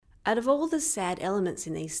Out of all the sad elements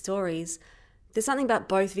in these stories, there's something about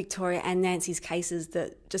both Victoria and Nancy's cases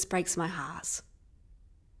that just breaks my heart.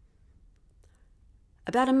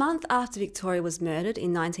 About a month after Victoria was murdered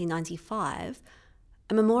in 1995,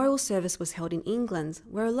 a memorial service was held in England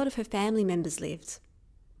where a lot of her family members lived.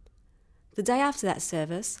 The day after that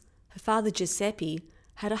service, her father Giuseppe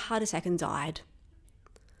had a heart attack and died.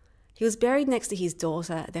 He was buried next to his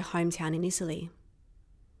daughter at their hometown in Italy.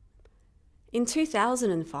 In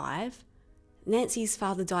 2005, Nancy's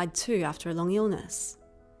father died too after a long illness.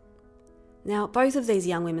 Now, both of these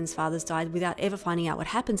young women's fathers died without ever finding out what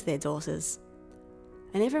happened to their daughters.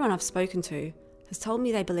 And everyone I've spoken to has told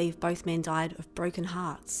me they believe both men died of broken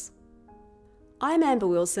hearts. I'm Amber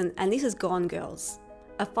Wilson, and this is Gone Girls,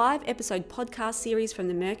 a 5-episode podcast series from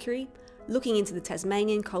the Mercury looking into the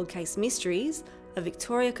Tasmanian cold case mysteries of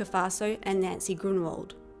Victoria Cafasso and Nancy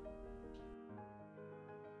Grunwald.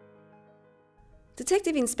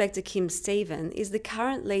 Detective Inspector Kim Stephen is the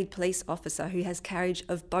current lead police officer who has carriage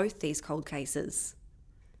of both these cold cases.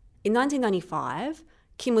 In 1995,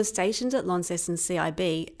 Kim was stationed at Launceston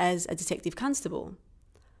CIB as a detective constable.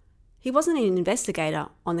 He wasn't an investigator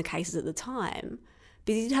on the cases at the time,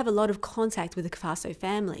 but he did have a lot of contact with the Cafasso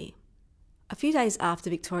family. A few days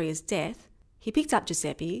after Victoria's death, he picked up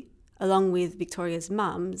Giuseppe, along with Victoria's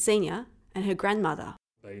mum, Xenia, and her grandmother.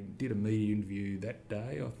 They did a media interview that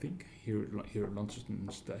day, I think, here at Launceston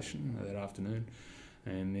Station that afternoon,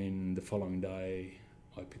 and then the following day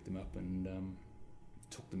I picked them up and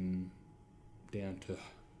took them down to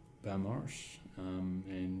Balmoral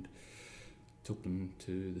and took them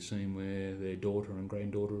to the scene where their daughter and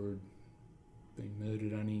granddaughter had been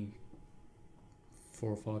murdered only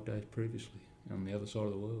 4 or 5 days previously on the other side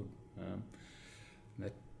of the world.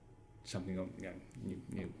 That's something I'll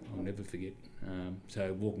never forget.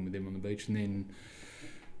 So walking with them on the beach, and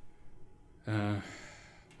then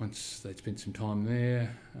once they'd spent some time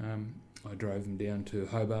there, I drove them down to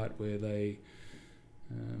Hobart where they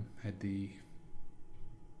had the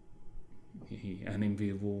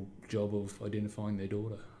unenviable job of identifying their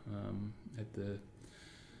daughter at the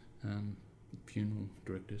funeral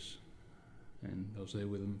directors, and I was there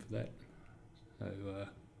with them for that. So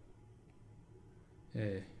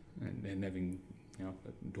and having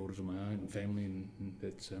daughters of my own and family, and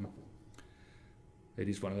that's it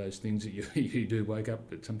is one of those things that you do wake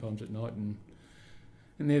up at sometimes at night and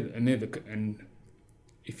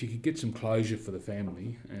if you could get some closure for the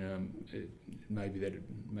family, maybe that'd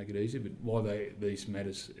make it easier. But while these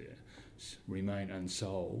matters remain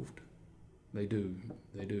unsolved, they do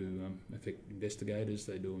affect investigators.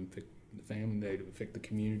 They do affect the family. They do affect the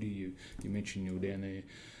community. You mentioned you were down there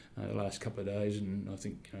the last couple of days, and I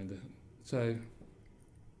think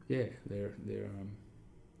they're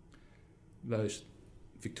those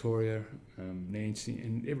Victoria, Nancy,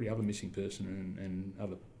 and every other missing person and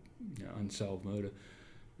other unsolved murder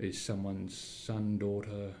is someone's son,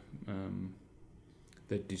 daughter,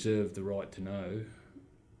 that deserve the right to know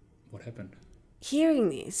what happened. Hearing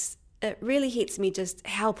this, it really hits me just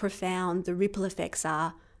how profound the ripple effects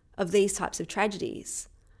are of these types of tragedies.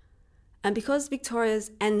 And because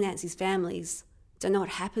Victoria's and Nancy's families don't know what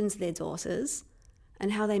happened to their daughters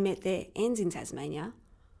and how they met their ends in Tasmania,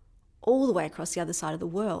 all the way across the other side of the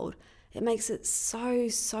world, it makes it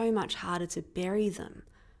so much harder to bury them,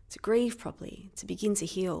 to grieve properly, to begin to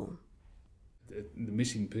heal. The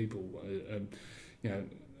missing people,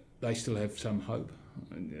 they still have some hope.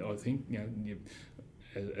 I think,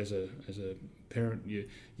 as a parent, you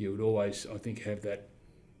would always, I think, have that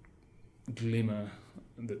glimmer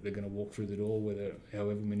that they're going to walk through the door,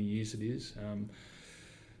 however many years it is.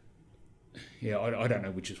 I don't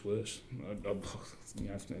know which is worse. A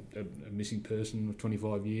missing person of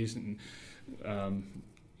 25 years and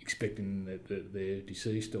expecting that they're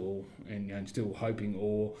deceased, and still hoping,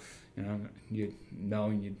 or you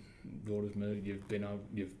knowing your daughter's murdered, you've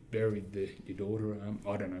buried your daughter.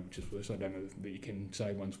 I don't know which is worse. I don't know that you can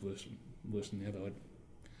say one's worse than the other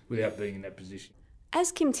without being in that position.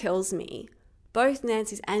 As Kim tells me, both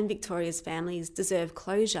Nancy's and Victoria's families deserve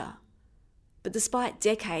closure. But despite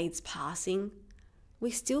decades passing, we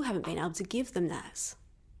still haven't been able to give them that.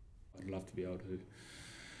 I'd love to be able to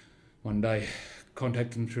one day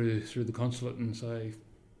contact them through the consulate and say,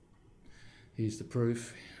 here's the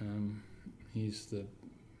proof, here's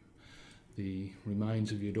the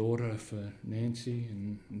remains of your daughter for Nancy,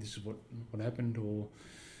 and this is what happened, or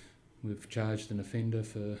we've charged an offender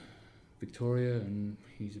for Victoria and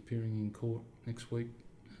he's appearing in court next week.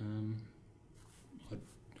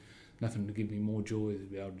 Nothing to give me more joy to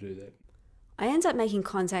be able to do that. I end up making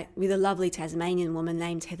contact with a lovely Tasmanian woman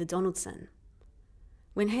named Heather Donaldson.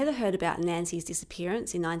 When Heather heard about Nancy's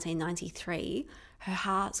disappearance in 1993, her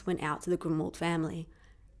heart went out to the Grunwald family,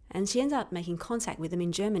 and she ended up making contact with them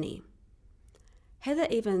in Germany. Heather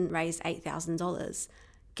even raised $8,000,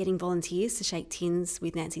 getting volunteers to shake tins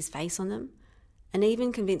with Nancy's face on them, and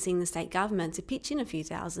even convincing the state government to pitch in a few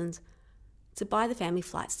thousand to buy the family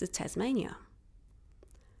flights to Tasmania.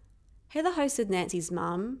 Heather hosted Nancy's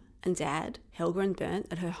mum and dad, Helga and Bernd,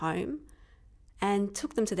 at her home and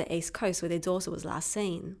took them to the East Coast where their daughter was last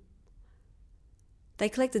seen. They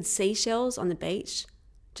collected seashells on the beach,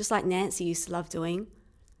 just like Nancy used to love doing,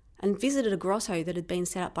 and visited a grotto that had been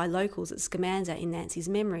set up by locals at Scamander in Nancy's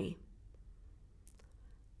memory.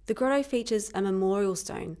 The grotto features a memorial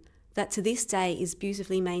stone that to this day is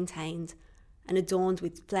beautifully maintained and adorned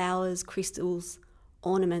with flowers, crystals,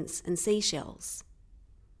 ornaments and seashells.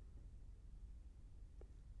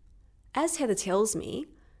 As Heather tells me,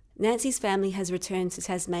 Nancy's family has returned to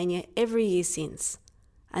Tasmania every year since,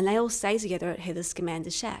 and they all stay together at Heather's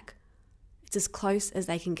Scamander shack. It's as close as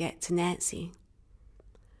they can get to Nancy.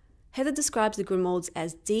 Heather describes the Grunwalds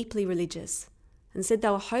as deeply religious and said they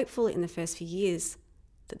were hopeful in the first few years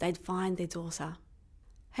that they'd find their daughter.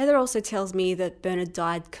 Heather also tells me that Bernard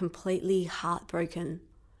died completely heartbroken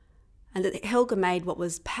and that Helga made what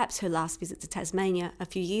was perhaps her last visit to Tasmania a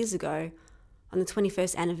few years ago on the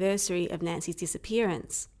 21st anniversary of Nancy's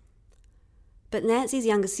disappearance. But Nancy's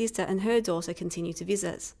younger sister and her daughter continue to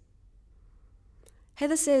visit.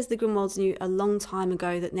 Heather says the Grunwalds knew a long time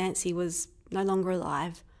ago that Nancy was no longer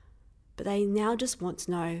alive, but they now just want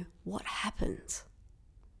to know what happened.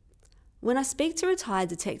 When I speak to retired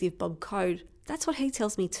Detective Bob Code, that's what he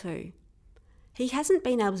tells me too. He hasn't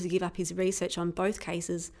been able to give up his research on both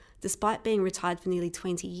cases despite being retired for nearly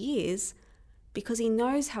 20 years because he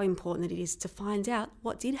knows how important it is to find out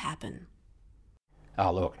what did happen.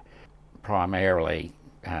 Oh, look, primarily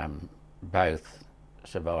both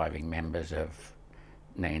surviving members of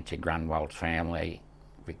Nancy Grunwald's family,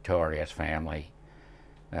 Victoria's family,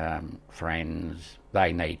 friends,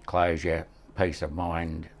 they need closure, peace of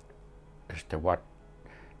mind as to what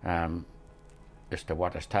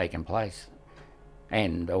has taken place,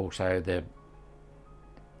 and also the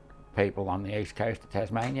people on the east coast of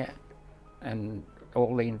Tasmania and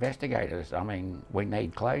all the investigators. I mean, we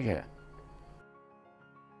need closure.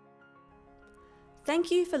 Thank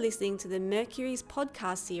you for listening to the Mercury's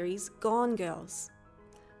podcast series Gone Girls,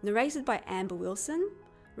 narrated by Amber Wilson,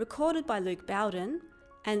 recorded by Luke Bowden,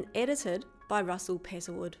 and edited by Russell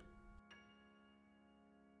Petterwood.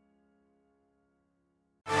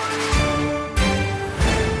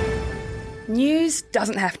 News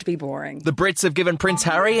doesn't have to be boring. The Brits have given Prince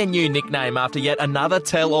Harry a new nickname after yet another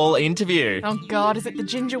tell-all interview. Oh God, is it the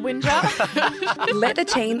Ginger Whinger? Let the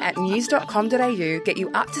team at news.com.au get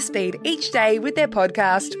you up to speed each day with their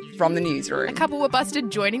podcast, From the Newsroom. A couple were busted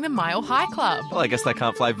joining the Mile High Club. Well, I guess they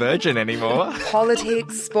can't play Virgin anymore.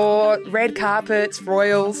 Politics, sport, red carpets,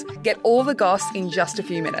 royals. Get all the goss in just a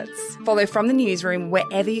few minutes. Follow From the Newsroom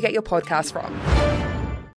wherever you get your podcasts from.